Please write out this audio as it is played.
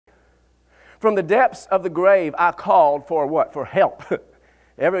From the depths of the grave, I called for what? For help.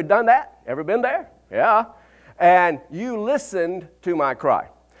 Ever done that? Ever been there? Yeah. And you listened to my cry.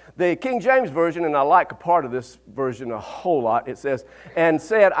 The King James Version, and I like a part of this version a whole lot, it says, and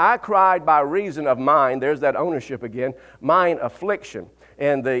said, I cried by reason of mine, there's that ownership again, mine affliction.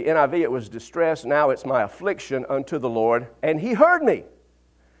 And the NIV, it was distress, now it's my affliction unto the Lord, and he heard me.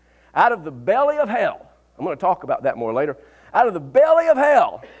 Out of the belly of hell, I'm going to talk about that more later, out of the belly of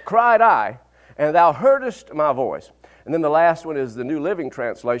hell cried I, and thou heardest my voice. And then the last one is the New Living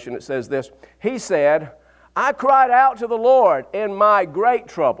Translation. It says this, he said, I cried out to the Lord in my great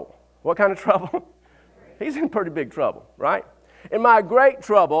trouble. What kind of trouble? He's in pretty big trouble, right? In my great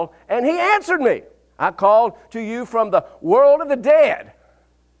trouble, and he answered me. I called to you from the world of the dead.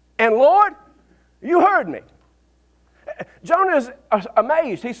 And Lord, you heard me. Jonah is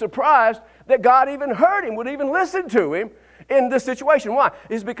amazed. He's surprised that God even heard him, would even listen to him in this situation. Why?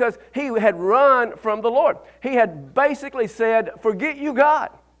 It's because he had run from the Lord. He had basically said, forget you, God.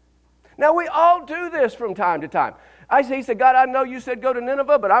 Now, we all do this from time to time. He said, God, I know you said go to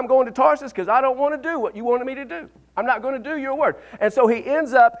Nineveh, but I'm going to Tarsus because I don't want to do what you wanted me to do. I'm not going to do your word. And so he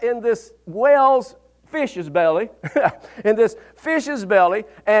ends up in this fish's belly,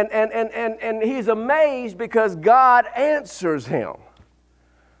 and he's amazed because God answers him.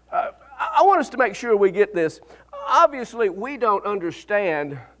 I want us to make sure we get this. Obviously, we don't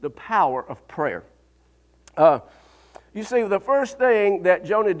understand the power of prayer. You see, the first thing that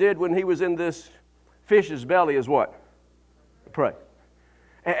Jonah did when he was in this fish's belly is what? Pray.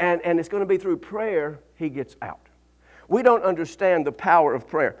 And it's going to be through prayer he gets out. We don't understand the power of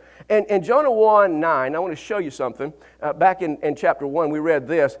prayer. And Jonah 1:9, I want to show you something. Back in chapter 1, we read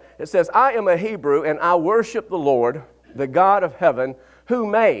this. It says, I am a Hebrew, and I worship the Lord, the God of heaven, who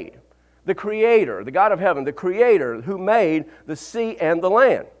made, the Creator, the God of heaven, the Creator who made the sea and the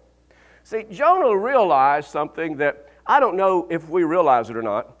land. See, Jonah realized something that I don't know if we realize it or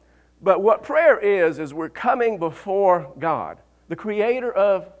not, but what prayer is we're coming before God, the Creator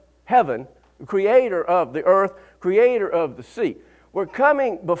of heaven, the Creator of the earth, Creator of the sea. We're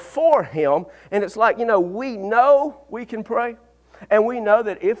coming before Him, and it's like, we know we can pray, and we know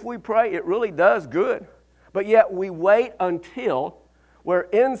that if we pray, it really does good, but yet we wait until we're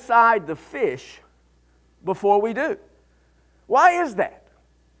inside the fish before we do. Why is that?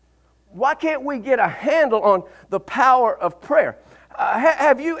 Why can't we get a handle on the power of prayer?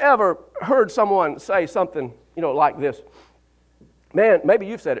 Have you ever heard someone say something, like this? Man, maybe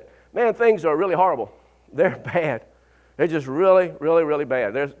you've said it. Man, things are really horrible. They're bad. They're just really, really, really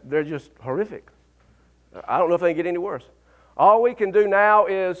bad. They're just horrific. I don't know if they can get any worse. All we can do now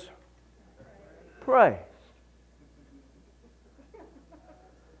is pray.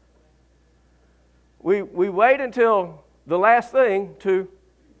 We wait until the last thing to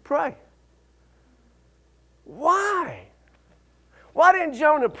pray. Why? Why didn't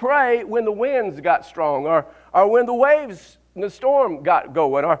Jonah pray when the winds got strong or when the waves and the storm got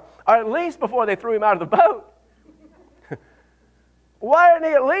going or at least before they threw him out of the boat? Why didn't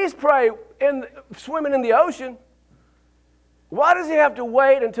he at least pray swimming in the ocean? Why does he have to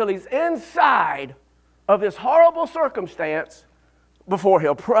wait until he's inside of this horrible circumstance before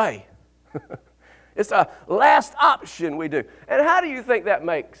he'll pray? It's a last option we do. And how do you think that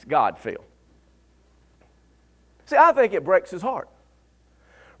makes God feel? See, I think it breaks his heart.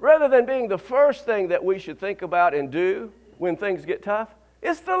 Rather than being the first thing that we should think about and do when things get tough,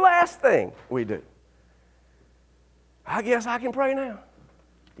 it's the last thing we do. I guess I can pray now.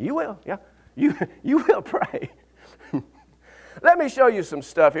 You will, yeah. You will pray. Let me show you some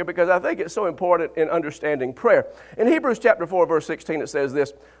stuff here because I think it's so important in understanding prayer. In Hebrews chapter 4, verse 16, it says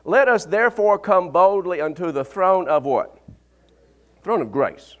this, let us therefore come boldly unto the throne of what? Throne of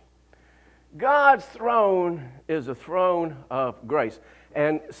grace. God's throne is a throne of grace.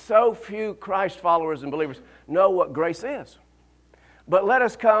 And so few Christ followers and believers know what grace is. But let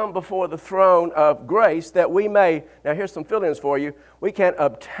us come before the throne of grace that we may, now here's some fill-ins for you, we can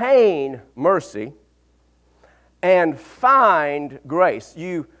obtain mercy and find grace.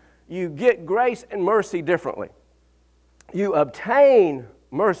 You get grace and mercy differently. You obtain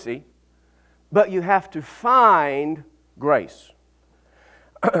mercy, but you have to find grace.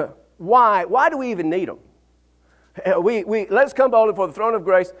 Why? Why do we even need them? Let's come boldly before the throne of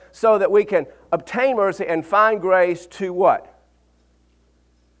grace so that we can obtain mercy and find grace to what?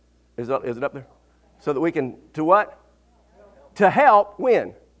 Is it up there? So that we can, to what? To help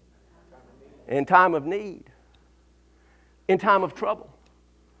when? In time of need. In time of trouble.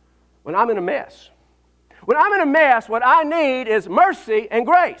 When I'm in a mess. When I'm in a mess, what I need is mercy and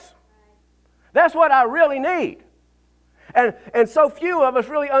grace. That's what I really need. And so few of us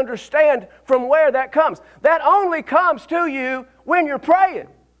really understand from where that comes. That only comes to you when you're praying.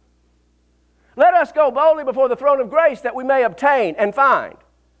 Let us go boldly before the throne of grace that we may obtain and find.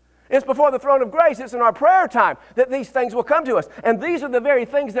 It's before the throne of grace, it's in our prayer time that these things will come to us. And these are the very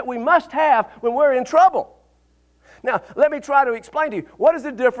things that we must have when we're in trouble. Now, let me try to explain to you, what is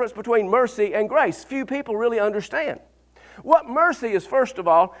the difference between mercy and grace? Few people really understand. What mercy is, first of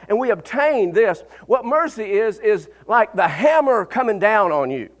all, and we obtain this, what mercy is like the hammer coming down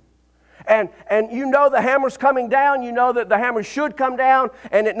on you. And you know the hammer's coming down, you know that the hammer should come down,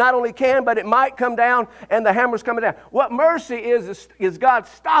 and it not only can, but it might come down, and the hammer's coming down. What mercy is God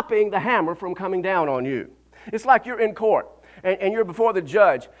stopping the hammer from coming down on you. It's like you're in court, and you're before the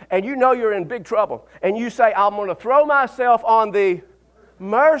judge, and you know you're in big trouble, and you say, I'm going to throw myself on the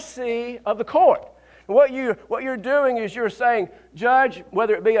mercy of the court. What you're doing is you're saying, Judge,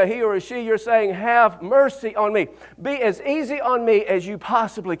 whether it be a he or a she, you're saying, have mercy on me. Be as easy on me as you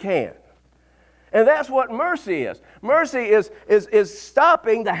possibly can. And that's what mercy is. Mercy is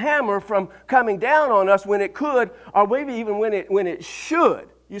stopping the hammer from coming down on us when it could, or maybe even when it should.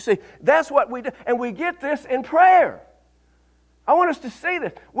 You see, that's what we do. And we get this in prayer. I want us to see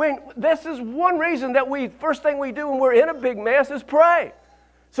this. This is one reason that first thing we do when we're in a big mess is pray.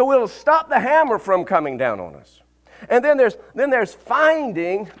 So we'll stop the hammer from coming down on us. And then there's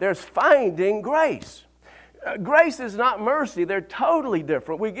finding grace. Grace is not mercy. They're totally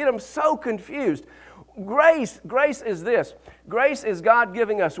different. We get them so confused. Grace is this. Grace is God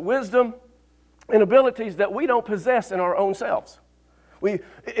giving us wisdom and abilities that we don't possess in our own selves.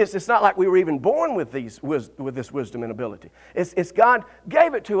 It's not like we were even born with this wisdom and ability. It's God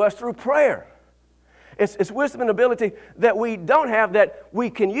gave it to us through prayer. It's wisdom and ability that we don't have that we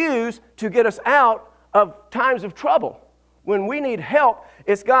can use to get us out of times of trouble. When we need help,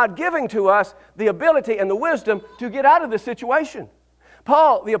 it's God giving to us the ability and the wisdom to get out of this situation.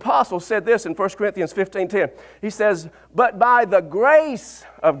 Paul, the apostle, said this in 1 Corinthians 15:10. He says, but by the grace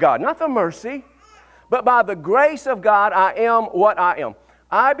of God, not the mercy, but by the grace of God, I am what I am.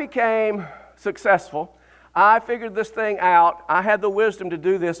 I became successful. I figured this thing out. I had the wisdom to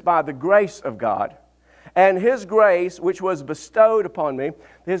do this by the grace of God. And His grace, which was bestowed upon me,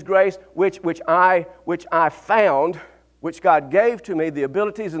 His grace, which I found, which God gave to me, the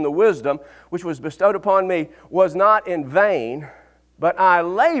abilities and the wisdom, which was bestowed upon me, was not in vain, but I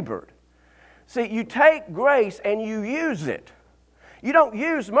labored. See, you take grace and you use it. You don't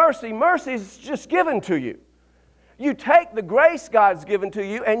use mercy. Mercy is just given to you. You take the grace God's given to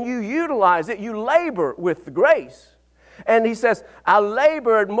you and you utilize it. You labor with the grace. And he says, I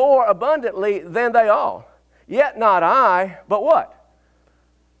labored more abundantly than they all. Yet not I, but what?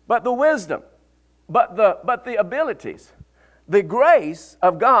 But the wisdom, but the abilities, the grace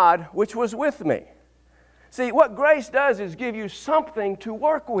of God which was with me. See, what grace does is give you something to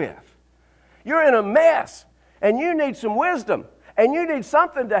work with. You're in a mess, and you need some wisdom, and you need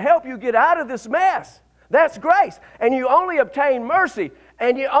something to help you get out of this mess. That's grace. And you only obtain mercy,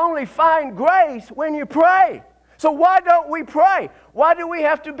 and you only find grace when you pray. So why don't we pray? Why do we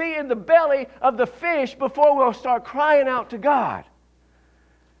have to be in the belly of the fish before we'll start crying out to God?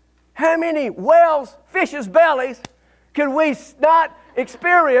 How many whales, fishes' bellies could we not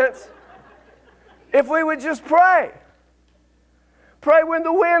experience if we would just pray? Pray when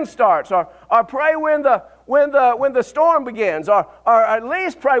the wind starts, or pray when the storm begins, or at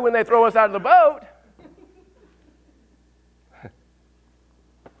least pray when they throw us out of the boat.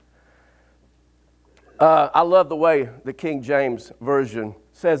 I love the way the King James Version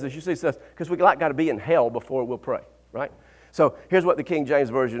says this. You see, it says, because we got to be in hell before we'll pray, right? So here's what the King James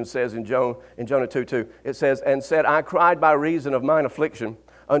Version says in Jonah 2:2. It says, and said, I cried by reason of mine affliction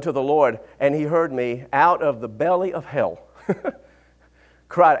unto the Lord, and He heard me out of the belly of hell.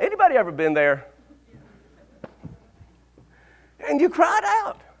 Cried. Anybody ever been there? And you cried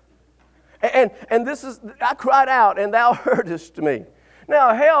out. And this is, I cried out, and thou heardest me.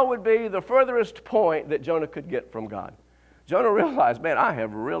 Now, hell would be the furthest point that Jonah could get from God. Jonah realized, man, I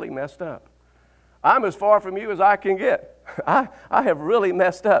have really messed up. I'm as far from you as I can get. I have really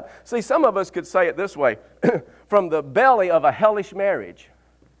messed up. See, some of us could say it this way. From the belly of a hellish marriage,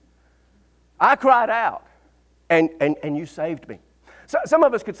 I cried out, and you saved me. So, some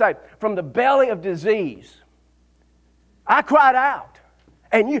of us could say, from the belly of disease, I cried out,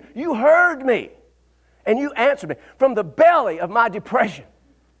 and you heard me. And you answered me. From the belly of my depression,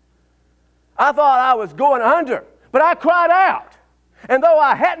 I thought I was going under, but I cried out. And though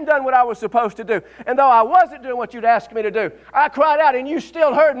I hadn't done what I was supposed to do, and though I wasn't doing what you'd asked me to do, I cried out, and you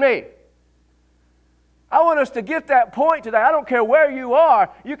still heard me. I want us to get that point today. I don't care where you are,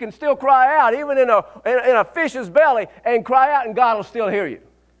 you can still cry out, even in a fish's belly, and cry out and God will still hear you.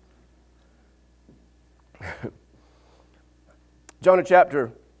 Jonah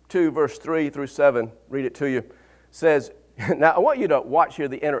chapter 2, verse 3 through 7, read it to you, says, now I want you to watch here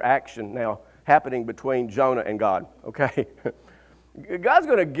the interaction now happening between Jonah and God, okay? God's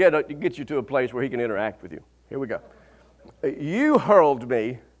going to get you to a place where he can interact with you. Here we go. You hurled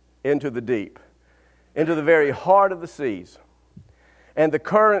me into the deep, into the very heart of the seas, and the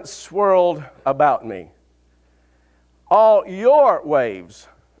currents swirled about me. All your waves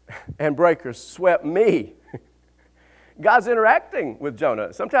and breakers swept me. God's interacting with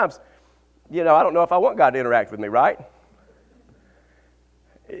Jonah. Sometimes, I don't know if I want God to interact with me, right?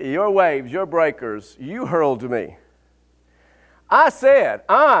 Your waves, your breakers, you hurled me. I said,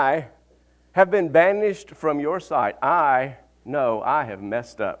 I have been banished from your sight. I know I have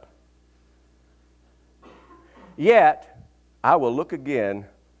messed up. Yet, I will look again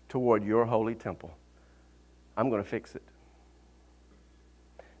toward your holy temple. I'm going to fix it.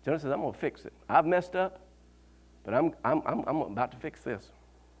 Jonah says, I'm going to fix it. I've messed up, but I'm about to fix this.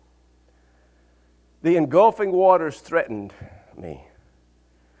 The engulfing waters threatened me.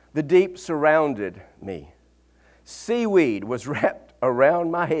 The deep surrounded me. Seaweed was wrapped around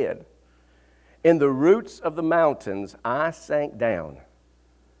my head. In the roots of the mountains I sank down.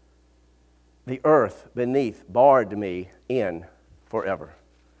 The earth beneath barred me in forever.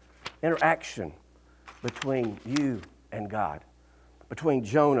 Interaction between you and God, between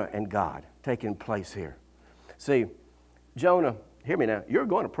Jonah and God taking place here. See, Jonah, hear me now, you're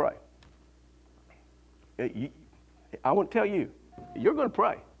going to pray. I want to tell you, you're going to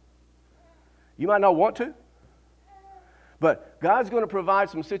pray. You might not want to, but God's going to provide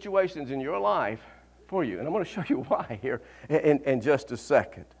some situations in your life for you. And I'm going to show you why here in just a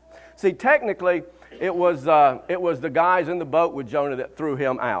second. See, technically, it was the guys in the boat with Jonah that threw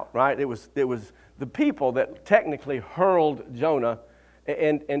him out, right? It was the people that technically hurled Jonah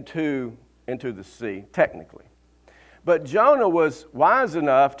into the sea, technically. But Jonah was wise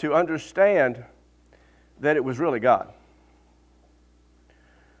enough to understand that it was really God.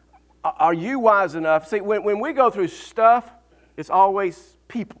 Are you wise enough? See, when we go through stuff, it's always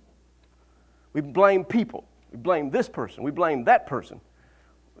people. We blame people. We blame this person. We blame that person.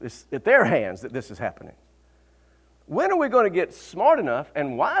 It's at their hands that this is happening. When are we going to get smart enough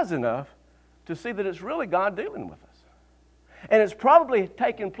and wise enough to see that it's really God dealing with us? And it's probably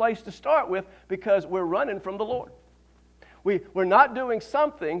taking place to start with because we're running from the Lord. We're not doing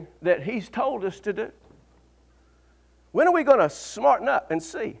something that He's told us to do. When are we going to smarten up and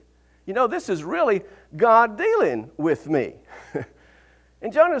see? This is really God dealing with me.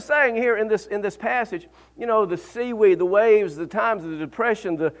 And Jonah's saying here in this passage, the seaweed, the waves, the times of the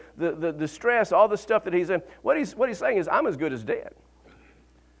depression, the stress, all the stuff that he's in, what he's saying is, I'm as good as dead.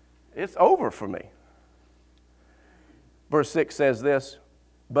 It's over for me. Verse 6 says this,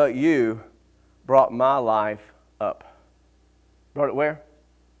 but you brought my life up. Brought it where?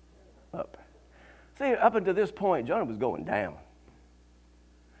 Up. See, up until this point, Jonah was going down.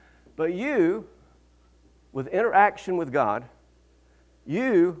 But you, with interaction with God,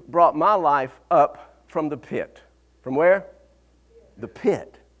 you brought my life up from the pit. From where? The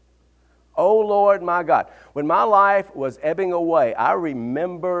pit. Oh, Lord, my God. When my life was ebbing away, I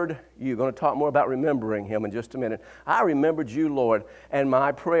remembered you. Going to talk more about remembering Him in just a minute. I remembered you, Lord, and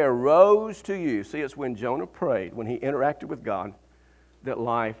my prayer rose to you. See, it's when Jonah prayed, when he interacted with God, that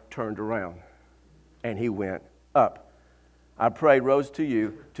life turned around and he went up. I prayed, rose to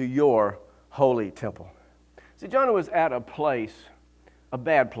you, to your holy temple. See, Jonah was at a place, a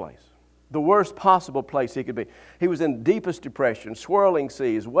bad place, the worst possible place he could be. He was in deepest depression, swirling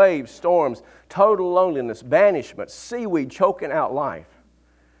seas, waves, storms, total loneliness, banishment, seaweed choking out life.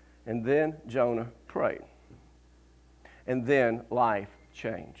 And then Jonah prayed. And then life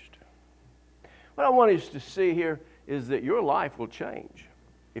changed. What I want us to see here is that your life will change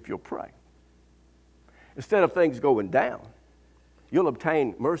if you'll pray. Instead of things going down, you'll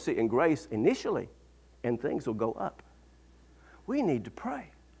obtain mercy and grace initially, and things will go up. We need to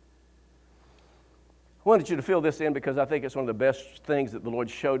pray. I wanted you to fill this in because I think it's one of the best things that the Lord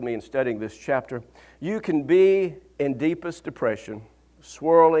showed me in studying this chapter. You can be in deepest depression,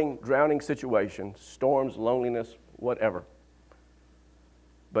 swirling, drowning situations, storms, loneliness, whatever,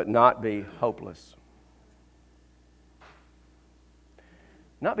 but not be hopeless.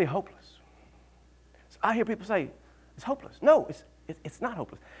 Not be hopeless. So I hear people say, it's hopeless. No, it's not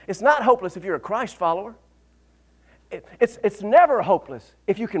hopeless. It's not hopeless if you're a Christ follower. It's never hopeless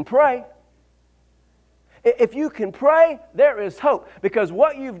if you can pray. If you can pray, there is hope. Because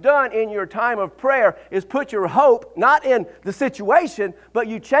what you've done in your time of prayer is put your hope not in the situation, but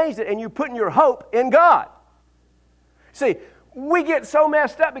you changed it and you're putting your hope in God. See, we get so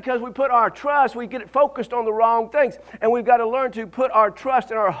messed up because we put our trust, we get it focused on the wrong things. And we've got to learn to put our trust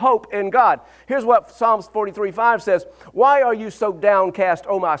and our hope in God. Here's what Psalms 43:5 says. Why are you so downcast,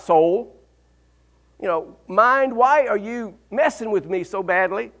 O my soul? Mind, why are you messing with me so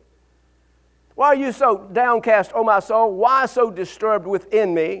badly? Why are you so downcast, O my soul? Why so disturbed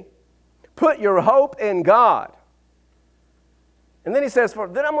within me? Put your hope in God. And then he says,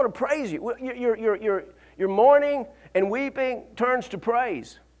 then I'm going to praise you. Your mourning and weeping turns to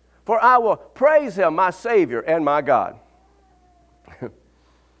praise. For I will praise him, my Savior and my God.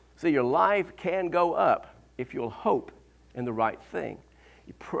 See, your life can go up if you'll hope in the right thing.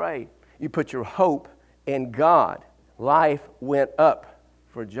 You pray. You put your hope in God. Life went up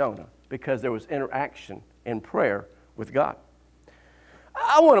for Jonah because there was interaction in prayer with God.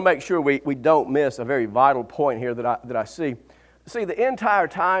 I want to make sure we don't miss a very vital point here that I see. See, the entire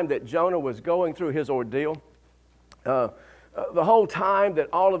time that Jonah was going through his ordeal, the whole time that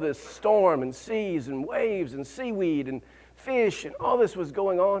all of this storm and seas and waves and seaweed and fish and all this was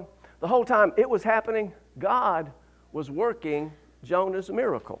going on, the whole time it was happening, God was working Jonah's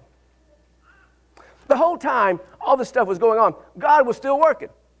miracle. The whole time all this stuff was going on, God was still working.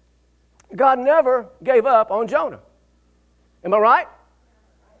 God never gave up on Jonah. Am I right?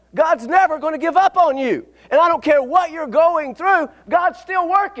 God's never going to give up on you. And I don't care what you're going through, God's still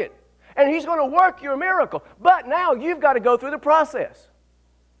working. And He's going to work your miracle. But now you've got to go through the process.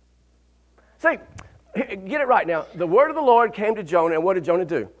 See, get it right now. The word of the Lord came to Jonah, and what did Jonah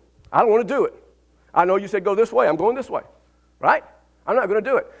do? I don't want to do it. I know you said go this way. I'm going this way. Right? I'm not going to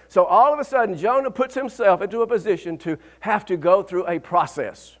do it. So all of a sudden, Jonah puts himself into a position to have to go through a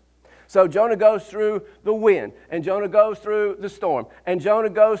process. So Jonah goes through the wind, and Jonah goes through the storm, and Jonah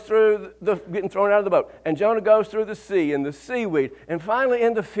goes through the getting thrown out of the boat, and Jonah goes through the sea and the seaweed, and finally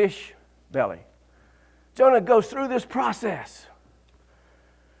in the fish belly. Jonah goes through this process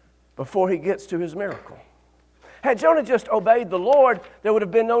before he gets to his miracle. Had Jonah just obeyed the Lord, there would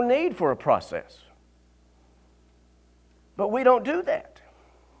have been no need for a process. But we don't do that.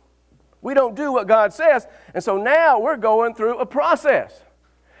 We don't do what God says, and so now we're going through a process.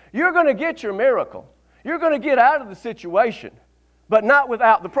 You're going to get your miracle. You're going to get out of the situation, but not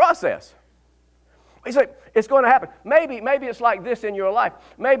without the process. You say, it's going to happen. Maybe it's like this in your life.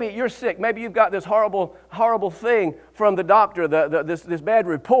 Maybe you're sick. Maybe you've got this horrible thing from the doctor, this bad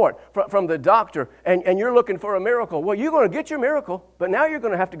report from the doctor, and you're looking for a miracle. Well, you're going to get your miracle, but now you're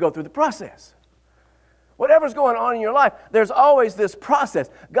going to have to go through the process. Whatever's going on in your life, there's always this process.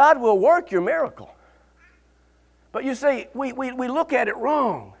 God will work your miracle. But you see, we look at it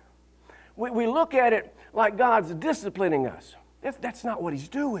wrong. We look at it like God's disciplining us. That's not what He's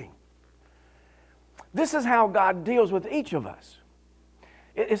doing. This is how God deals with each of us.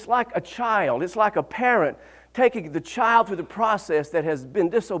 It's like a child. It's like a parent taking the child through the process that has been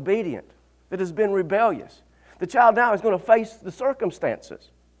disobedient, that has been rebellious. The child now is going to face the circumstances.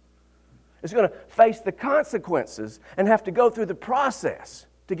 It's going to face the consequences and have to go through the process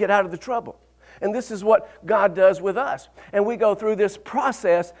to get out of the trouble. And this is what God does with us. And we go through this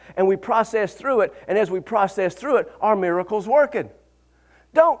process, and we process through it. And as we process through it, our miracle's working.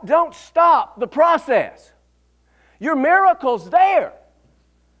 Don't stop the process. Your miracle's there.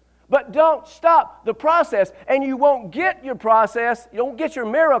 But don't stop the process. And you won't get your process, you won't get your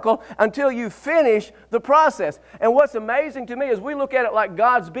miracle until you finish the process. And what's amazing to me is we look at it like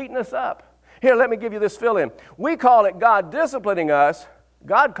God's beating us up. Here, let me give you this fill-in. We call it God disciplining us.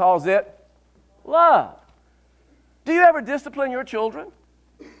 God calls it love. Do you ever discipline your children?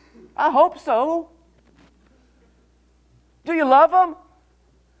 I hope so. Do you love them?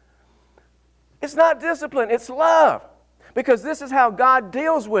 It's not discipline, it's love. Because this is how God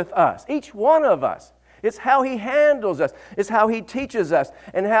deals with us, each one of us. It's how He handles us. It's how He teaches us,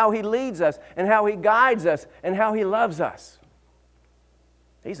 and how He leads us, and how He guides us, and how He loves us.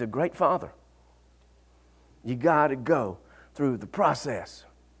 He's a great Father. You got to go through the process.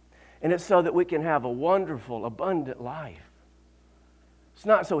 And it's so that we can have a wonderful, abundant life. It's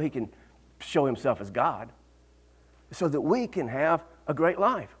not so He can show Himself as God. It's so that we can have a great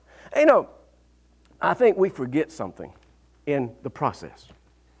life. And, I think we forget something in the process.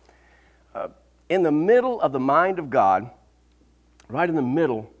 In the middle of the mind of God, right in the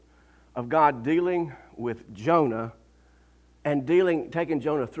middle of God dealing with Jonah and taking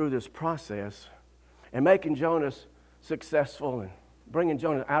Jonah through this process and making Jonah successful and bringing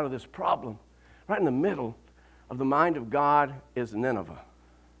Jonah out of this problem, right in the middle of the mind of God is Nineveh.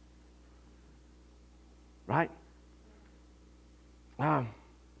 right?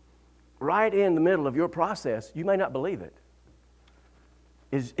 Right in the middle of your process, you may not believe it,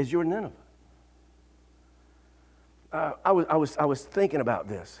 is your Nineveh. I was thinking about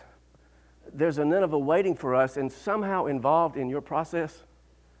this. There's a Nineveh waiting for us, and somehow involved in your process,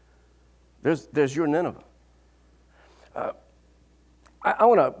 there's your Nineveh. I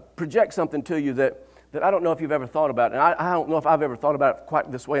want to project something to you that I don't know if you've ever thought about, and I don't know if I've ever thought about it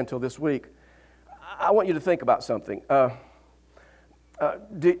quite this way until this week. I want you to think about something. Do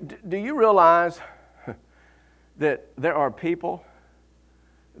you realize that there are people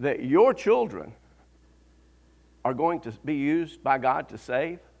that your children are going to be used by God to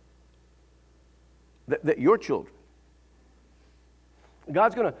save? That your children.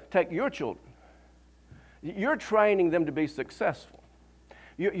 God's going to take your children. You're training them to be successful.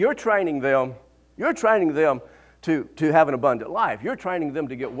 You're training them to have an abundant life. You're training them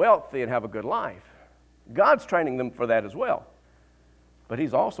to get wealthy and have a good life. God's training them for that as well. But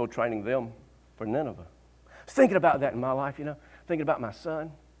He's also training them for Nineveh. I was thinking about that in my life, thinking about my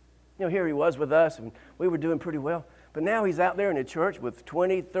son. Here he was with us, and we were doing pretty well. But now he's out there in a church with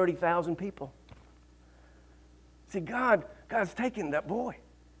 20, 30,000 people. See, God's taken that boy.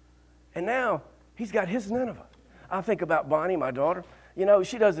 And now he's got his Nineveh. I think about Bonnie, my daughter.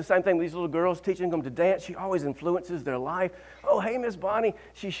 She does the same thing with these little girls, teaching them to dance. She always influences their life. Oh, hey, Miss Bonnie.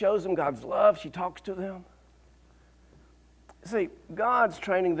 She shows them God's love. She talks to them. See, God's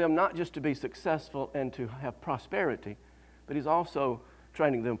training them not just to be successful and to have prosperity, but He's also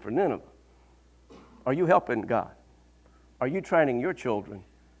training them for Nineveh. Are you helping God? Are you training your children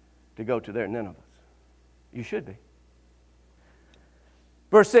to go to their Ninevehs? You should be.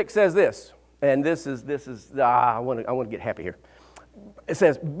 Verse 6 says this, and I want to get happy here. It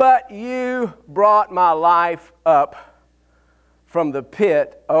says, "But you brought my life up from the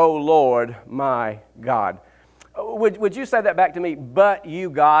pit, O Lord my God." Would you say that back to me? But you,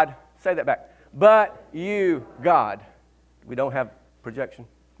 God. Say that back. But you, God. We don't have projection,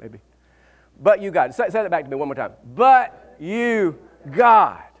 maybe. But you, God. Say that back to me one more time. But you,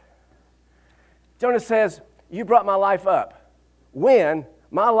 God. Jonah says, you brought my life up. When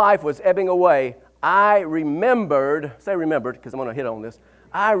my life was ebbing away, I remembered, say remembered, because I'm going to hit on this.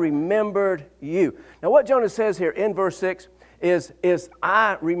 I remembered you. Now what Jonah says here in verse 6 is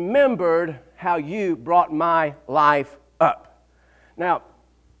I remembered how you brought my life up. Now,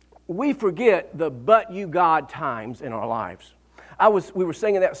 we forget the but you God times in our lives. We were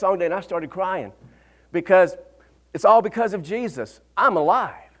singing that song today and I started crying because it's all because of Jesus. I'm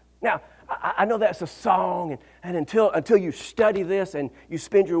alive. Now, I know that's a song, and until you study this and you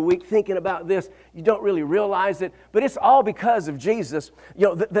spend your week thinking about this, you don't really realize it. But it's all because of Jesus,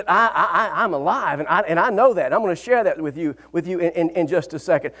 that I'm alive, and I know that. I'm going to share that with you in just a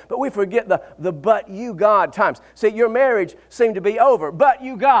second. But we forget the but you God times. See, your marriage seemed to be over, but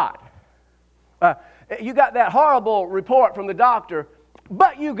you God. You got that horrible report from the doctor,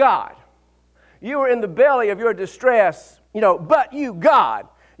 but you God. You were in the belly of your distress, but you God.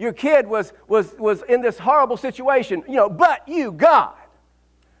 Your kid was in this horrible situation, but you, God.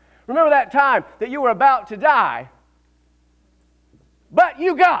 Remember that time that you were about to die, but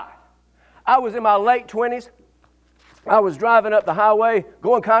you, God. I was in my late 20s. I was driving up the highway,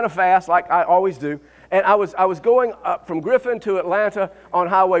 going kind of fast like I always do, and I was going up from Griffin to Atlanta on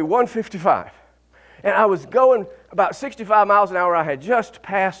Highway 155. And I was going about 65 miles an hour. I had just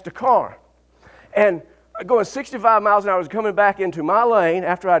passed a car. And going 65 miles an hour, I was coming back into my lane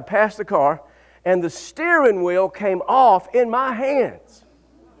after I'd passed the car, and the steering wheel came off in my hands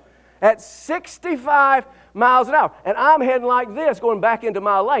at 65 miles an hour. And I'm heading like this, going back into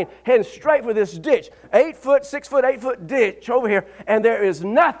my lane, heading straight for this ditch, 8 foot, 6 foot, 8 foot ditch over here, and there is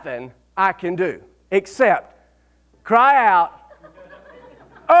nothing I can do except cry out,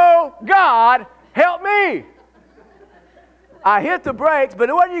 "Oh, God, help me!" I hit the brakes,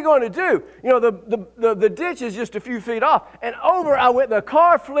 but what are you going to do? The ditch is just a few feet off. And over I went. The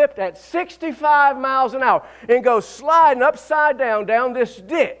car flipped at 65 miles an hour and goes sliding upside down this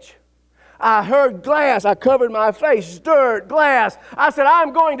ditch. I heard glass. I covered my face, dirt, glass. I said,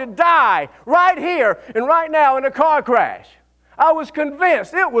 I'm going to die right here and right now in a car crash. I was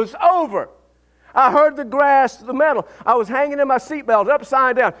convinced it was over. I heard the grass, the metal. I was hanging in my seatbelt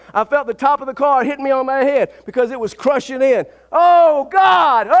upside down. I felt the top of the car hitting me on my head because it was crushing in. Oh,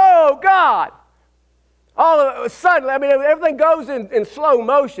 God! Oh, God! All of it, suddenly, everything goes in slow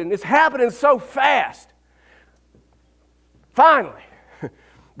motion. It's happening so fast. Finally,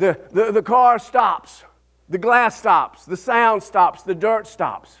 the car stops. The glass stops. The sound stops. The dirt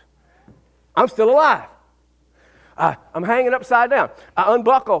stops. I'm still alive. I'm hanging upside down. I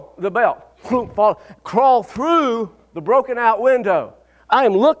unbuckle the belt. crawl through the broken out window. I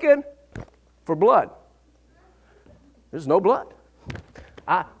am looking for blood. There's no blood.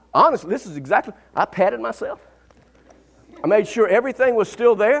 Honestly, this is exactly, I patted myself. I made sure everything was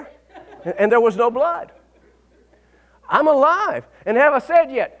still there, and there was no blood. I'm alive. And have I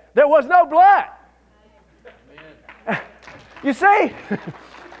said yet, there was no blood. You see,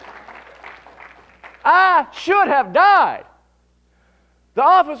 I should have died. The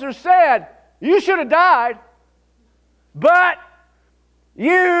officer said, you should have died, but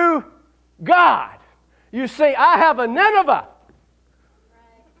you, God. You see, I have a Nineveh.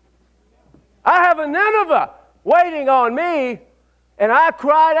 I have a Nineveh waiting on me, and I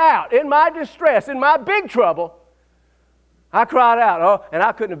cried out in my distress, in my big trouble. I cried out, and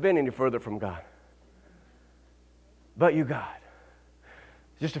I couldn't have been any further from God. But you, God.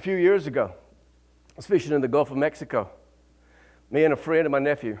 Just a few years ago, I was fishing in the Gulf of Mexico. Me and a friend and my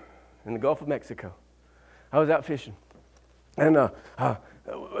nephew in the Gulf of Mexico. I was out fishing. And the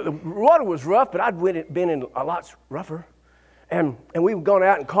water was rough, but I'd been in a lot rougher. And we were going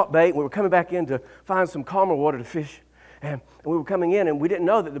out and caught bait, and we were coming back in to find some calmer water to fish. And we were coming in, and we didn't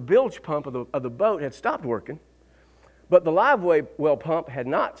know that the bilge pump of the boat had stopped working. But the live well pump had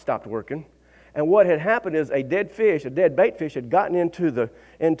not stopped working. And what had happened is a dead bait fish, had gotten into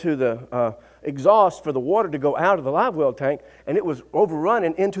the exhaust for the water to go out of the live well tank, and it was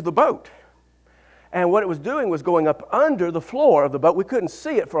overrunning into the boat. And what it was doing was going up under the floor of the boat. We couldn't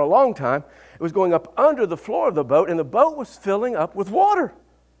see it for a long time. It was going up under the floor of the boat, and the boat was filling up with water.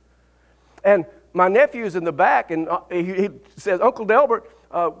 And my nephew's in the back, and he says, Uncle Delbert,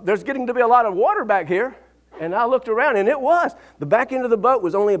 there's getting to be a lot of water back here. And I looked around, and it was. The back end of the boat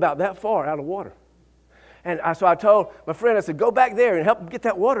was only about that far out of water. And so I told my friend, I said, go back there and help get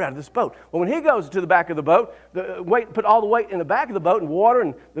that water out of this boat. Well, when he goes to the back of the boat, put all the weight in the back of the boat and water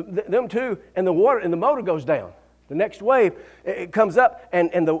and them two, and the water and the motor goes down. The next wave, it comes up,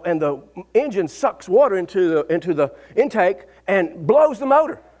 and the engine sucks water into the intake and blows the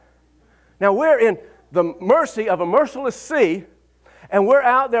motor. Now we're in the mercy of a merciless sea, and we're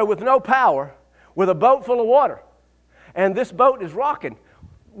out there with no power, with a boat full of water. And this boat is rocking.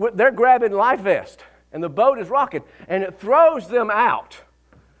 They're grabbing life vest, and the boat is rocking, and it throws them out.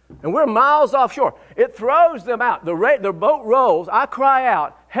 And we're miles offshore. It throws them out. The boat rolls. I cry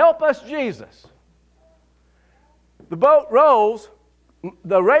out, help us, Jesus. The boat rolls.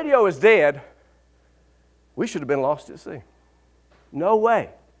 The radio is dead. We should have been lost at sea. No way.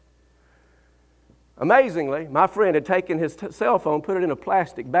 Amazingly, my friend had taken his cell phone, put it in a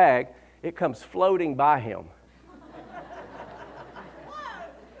plastic bag. It comes floating by him.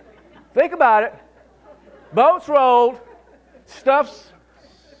 Think about it. Boat's rolled, stuff's,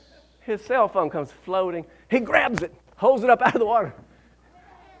 his cell phone comes floating. He grabs it, holds it up out of the water.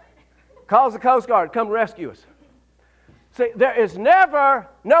 Calls the Coast Guard, come rescue us. See, there is never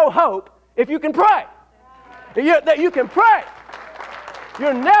no hope if you can pray. You can pray.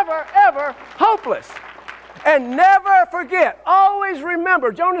 You're never, ever hopeless. And never forget, always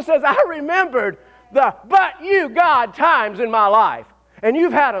remember. Jonah says, I remembered the but you, God, times in my life. And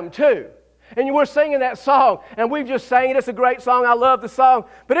you've had them too. And we're singing that song, and we've just sang it. It's a great song. I love the song.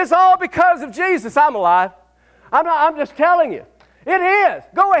 But it's all because of Jesus I'm alive. I'm just telling you. It is.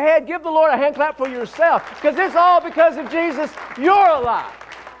 Go ahead, give the Lord a hand clap for yourself, because it's all because of Jesus you're alive.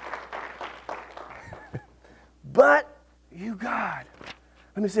 But you, God.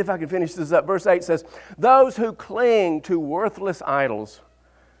 Let me see if I can finish this up. Verse 8 says, those who cling to worthless idols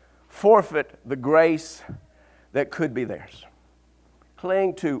forfeit the grace that could be theirs.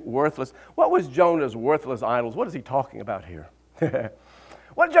 Cling to worthless. What was Jonah's worthless idols? What is he talking about here?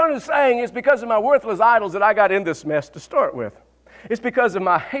 What Jonah's saying is because of my worthless idols that I got in this mess to start with. It's because of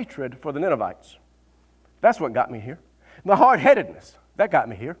my hatred for the Ninevites. That's what got me here. My hard-headedness, that got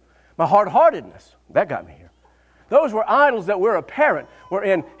me here. My hard-heartedness, that got me here. Those were idols that were apparent were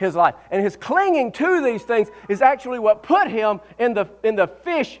in his life. And his clinging to these things is actually what put him in the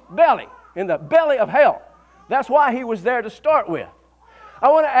fish belly, in the belly of hell. That's why he was there to start with. I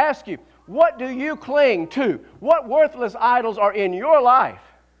want to ask you, what do you cling to? What worthless idols are in your life?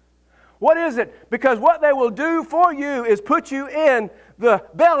 What is it? Because what they will do for you is put you in the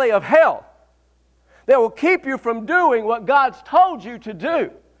belly of hell. They will keep you from doing what God's told you to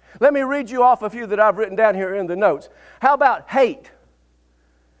do. Let me read you off a few that I've written down here in the notes. How about hate?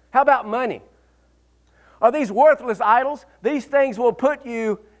 How about money? Are these worthless idols? These things will put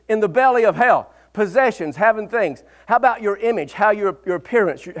you in the belly of hell. Possessions, having things. How about your image, how your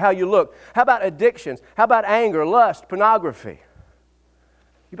appearance, how you look? How about addictions? How about anger, lust, pornography?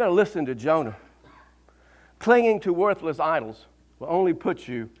 You better listen to Jonah. Clinging to worthless idols will only put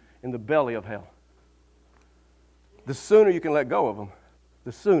you in the belly of hell. The sooner you can let go of them,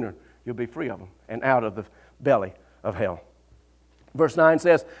 the sooner you'll be free of them and out of the belly of hell. Verse 9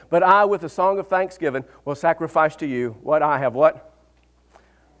 says, but I with a song of thanksgiving will sacrifice to you what I have what?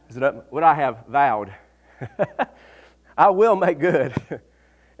 Is it up? What I have vowed. I will make good.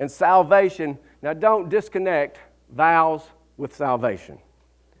 And salvation, now don't disconnect vows with salvation.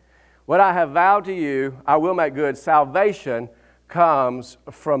 What I have vowed to you, I will make good. Salvation comes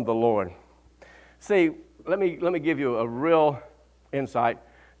from the Lord. See, let me give you a real insight.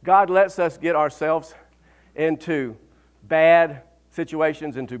 God lets us get ourselves into bad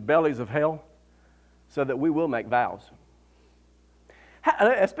situations, into bellies of hell, so that we will make vows.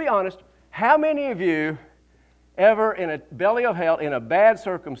 Let's be honest. How many of you ever in a belly of hell, in a bad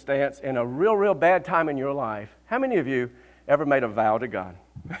circumstance, in a real, real bad time in your life, how many of you ever made a vow to God?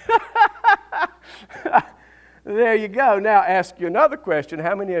 There you go. Now ask you another question.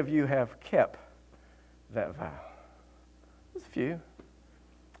 How many of you have kept that vow? There's a few.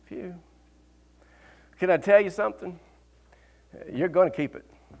 Few. Can I tell you something? You're going to keep it.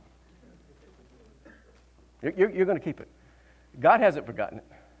 You're going to keep it. God hasn't forgotten it.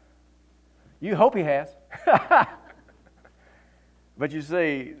 You hope He has. But you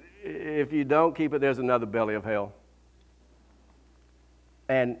see, if you don't keep it, there's another belly of hell.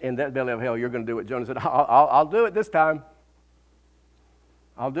 And in that belly of hell, you're going to do what Jonah said. I'll do it this time.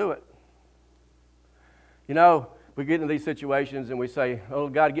 I'll do it. You know, we get into these situations and we say, oh,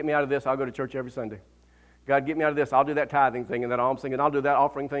 God, get me out of this. I'll go to church every Sunday. God, get me out of this. I'll do that tithing thing and that alms thing, and I'll do that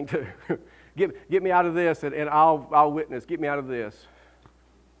offering thing too. Get me out of this, and I'll witness. Get me out of this.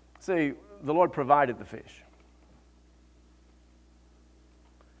 See, the Lord provided the fish.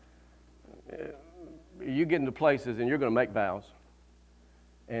 You get into places and you're going to make vows,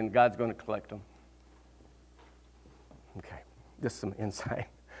 and God's going to collect them. Okay, just some insight.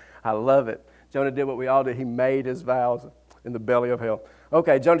 I love it. Jonah did what we all did. He made his vows in the belly of hell.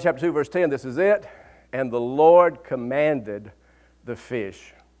 Okay, Jonah chapter 2, verse 10, this is it. And the Lord commanded the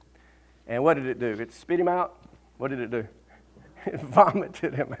fish. And what did it do? It spit him out? What did it do? It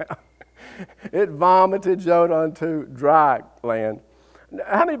vomited him out. It vomited Jonah onto dry land.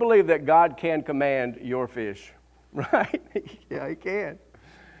 How many believe that God can command your fish? Right? Yeah, He can.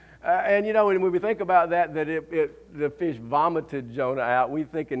 And you know, when we think about that the fish vomited Jonah out, we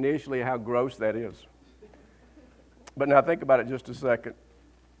think initially how gross that is. But now think about it just a second.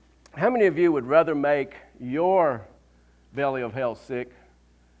 How many of you would rather make your belly of hell sick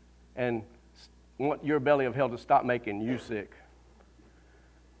and want your belly of hell to stop making you sick?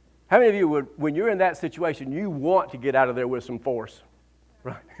 How many of you would, when you're in that situation, you want to get out of there with some force?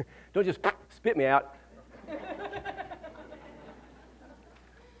 Right? Don't just spit me out.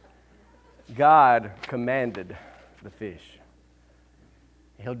 God commanded the fish.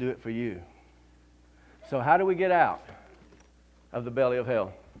 He'll do it for you. So how do we get out of the belly of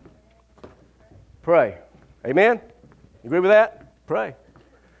hell? Pray. Amen? You agree with that? Pray.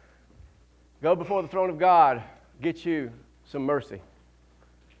 Go before the throne of God. Get you some mercy.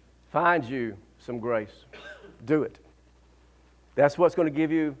 Find you some grace. Do it. That's what's going to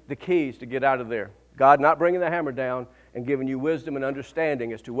give you the keys to get out of there. God not bringing the hammer down and giving you wisdom and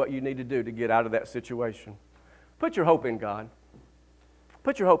understanding as to what you need to do to get out of that situation. Put your hope in God.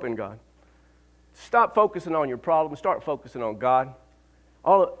 Put your hope in God. Stop focusing on your problem. Start focusing on God.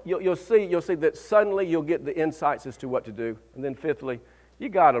 You'll see that suddenly you'll get the insights as to what to do. And then fifthly, you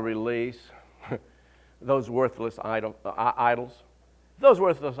got to release those worthless idols. If those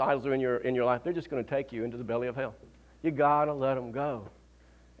worthless idols are in your life, they're just going to take you into the belly of hell. You got to let them go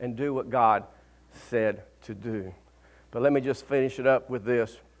and do what God said to do. But let me just finish it up with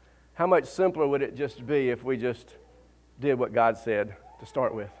this. How much simpler would it just be if we just did what God said to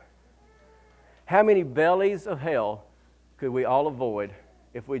start with? How many bellies of hell could we all avoid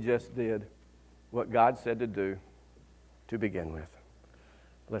if we just did what God said to do to begin with?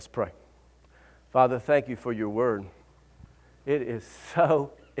 Let's pray. Father, thank you for your word. It is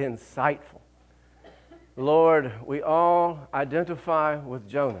so insightful. Lord, we all identify with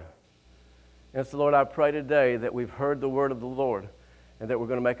Jonah. And so, Lord, I pray today that we've heard the word of the Lord and that we're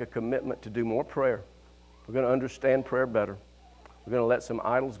going to make a commitment to do more prayer. We're going to understand prayer better. We're going to let some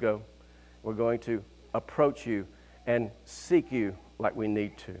idols go. We're going to approach you and seek you like we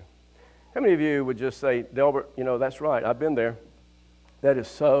need to. How many of you would just say, Delbert, you know, that's right, I've been there. That is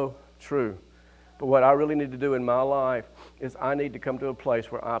so true. But what I really need to do in my life is I need to come to a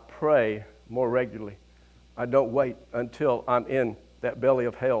place where I pray more regularly. I don't wait until I'm in that belly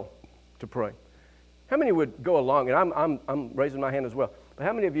of hell to pray. How many would go along, and I'm raising my hand as well, but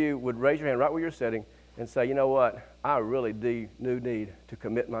how many of you would raise your hand right where you're sitting and say, you know what, I really do need to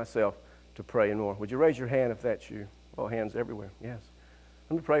commit myself to praying more. Would you raise your hand if that's you? Oh, hands everywhere, yes.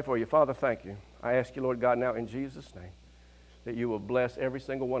 Let me pray for you. Father, thank you. I ask you, Lord God, now in Jesus' name, that you will bless every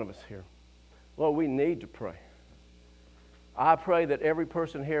single one of us here. Lord, we need to pray. I pray that every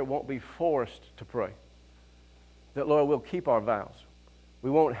person here won't be forced to pray. That, Lord, we'll keep our vows. We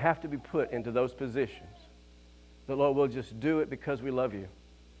won't have to be put into those positions. That, Lord, we'll just do it because we love you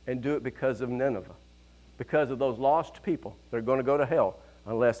and do it because of Nineveh, because of those lost people that are going to go to hell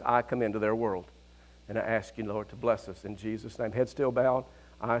unless I come into their world. And I ask you, Lord, to bless us in Jesus' name. Head still bowed,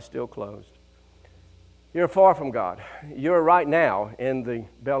 eyes still closed. You're far from God. You're right now in the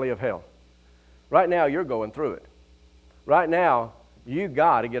belly of hell. Right now, you're going through it. Right now, you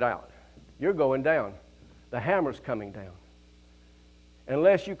got to get out. You're going down. The hammer's coming down.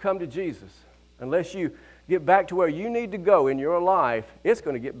 Unless you come to Jesus, unless you get back to where you need to go in your life, it's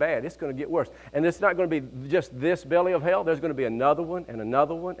going to get bad. It's going to get worse. And it's not going to be just this belly of hell. There's going to be another one and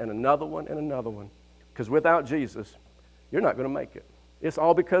another one and another one and another one. Because without Jesus, you're not going to make it. It's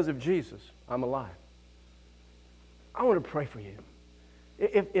all because of Jesus. I'm alive. I want to pray for you.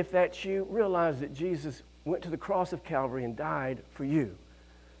 If that's you, realize that Jesus went to the cross of Calvary and died for you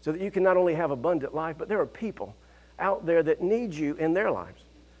so that you can not only have abundant life, but there are people out there that need you in their lives.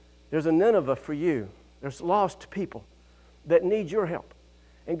 There's a Nineveh for you. There's lost people that need your help.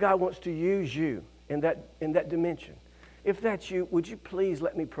 And God wants to use you in that dimension. If that's you, would you please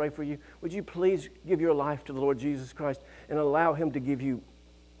let me pray for you? Would you please give your life to the Lord Jesus Christ and allow Him to give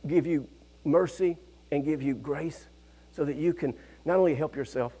you mercy and give you grace so that you can not only help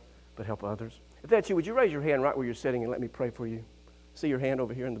yourself, but help others? If that's you, would you raise your hand right where you're sitting and let me pray for you? See your hand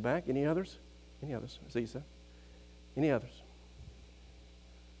over here in the back. Any others? Any others? See you, sir? Any others?